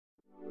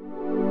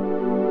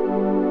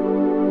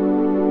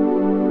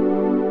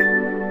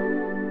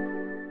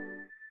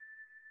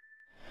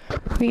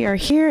We are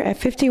here at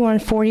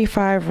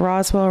 5145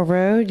 Roswell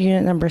Road,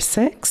 unit number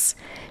 6.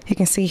 You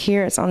can see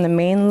here it's on the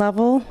main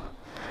level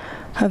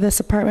of this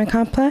apartment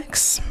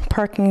complex.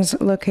 Parking's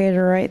located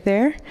right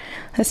there.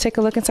 Let's take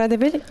a look inside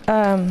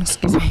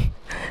the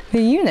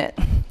the unit.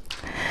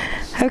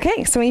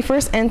 Okay, so when you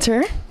first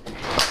enter,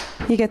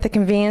 you get the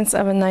convenience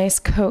of a nice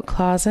coat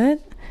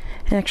closet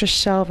and extra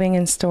shelving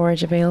and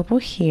storage available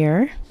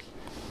here.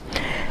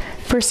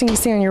 First thing you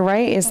see on your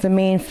right is the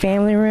main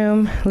family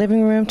room,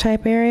 living room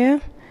type area.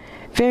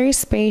 Very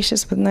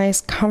spacious with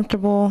nice,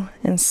 comfortable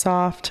and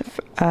soft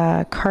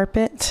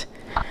carpet,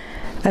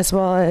 as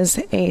well as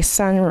a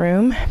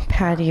sunroom,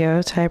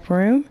 patio type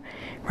room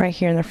right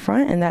here in the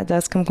front, and that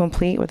does come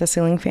complete with a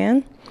ceiling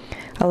fan.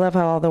 I love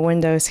how all the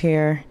windows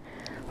here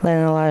let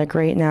in a lot of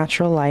great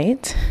natural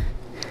light.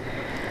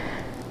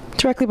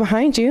 Directly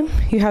behind you,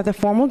 you have the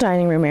formal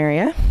dining room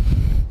area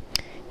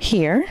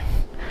here,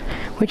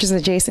 which is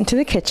adjacent to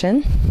the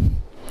kitchen,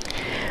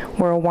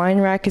 where a wine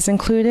rack is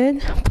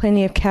included,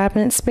 plenty of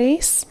cabinet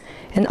space,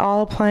 and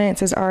all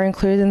appliances are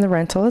included in the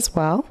rental as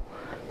well.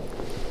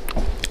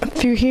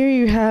 Through here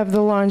you have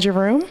the laundry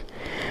room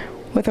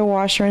with a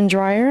washer and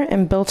dryer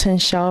and built-in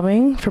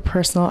shelving for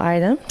personal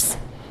items.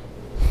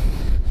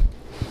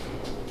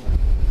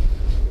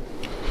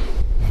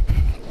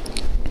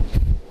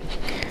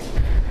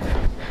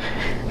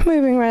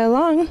 Moving right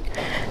along,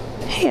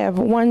 you have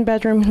one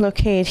bedroom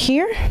located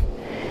here,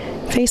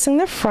 facing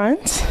the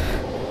front,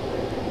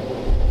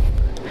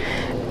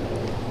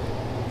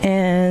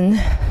 and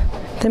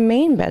the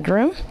main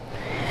bedroom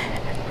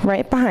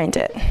right behind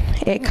it.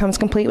 It comes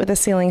complete with a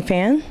ceiling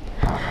fan,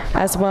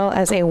 as well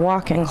as a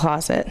walk-in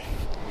closet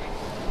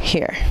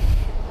here.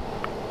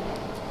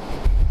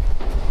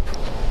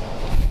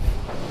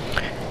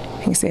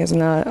 You can see there's a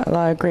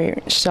lot of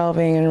great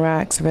shelving and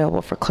racks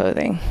available for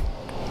clothing.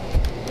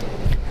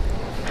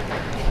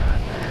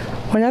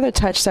 One other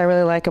touch that I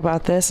really like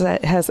about this is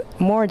that it has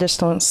more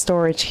additional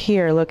storage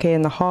here located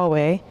in the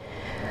hallway,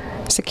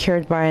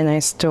 secured by a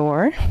nice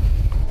door.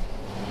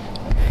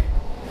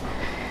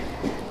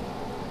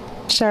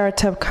 Shower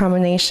tub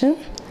combination.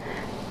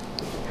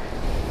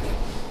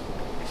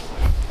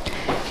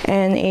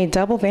 And a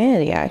double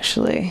vanity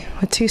actually,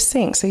 with 2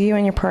 sinks, so you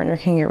and your partner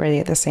can get ready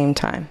at the same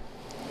time.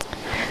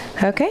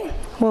 Okay,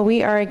 well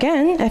we are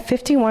again at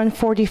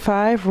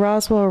 5145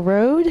 Roswell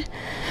Road,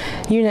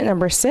 unit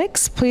number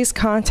 6. Please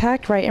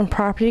contact Ritan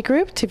Property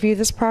Group to view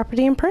this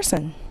property in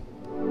person.